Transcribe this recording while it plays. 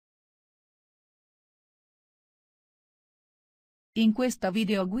In questa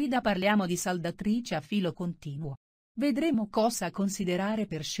videoguida parliamo di saldatrice a filo continuo. Vedremo cosa considerare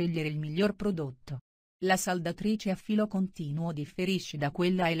per scegliere il miglior prodotto. La saldatrice a filo continuo differisce da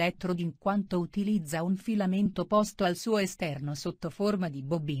quella a elettrodi in quanto utilizza un filamento posto al suo esterno sotto forma di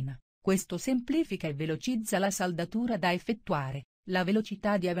bobina. Questo semplifica e velocizza la saldatura da effettuare. La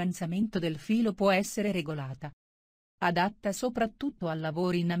velocità di avanzamento del filo può essere regolata. Adatta soprattutto a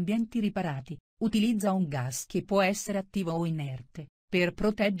lavori in ambienti riparati, utilizza un gas che può essere attivo o inerte, per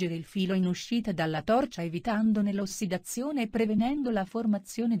proteggere il filo in uscita dalla torcia evitandone l'ossidazione e prevenendo la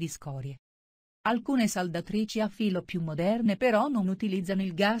formazione di scorie. Alcune saldatrici a filo più moderne però non utilizzano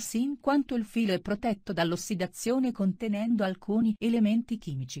il gas in quanto il filo è protetto dall'ossidazione contenendo alcuni elementi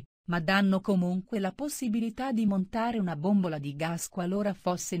chimici, ma danno comunque la possibilità di montare una bombola di gas qualora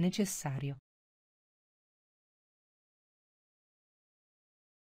fosse necessario.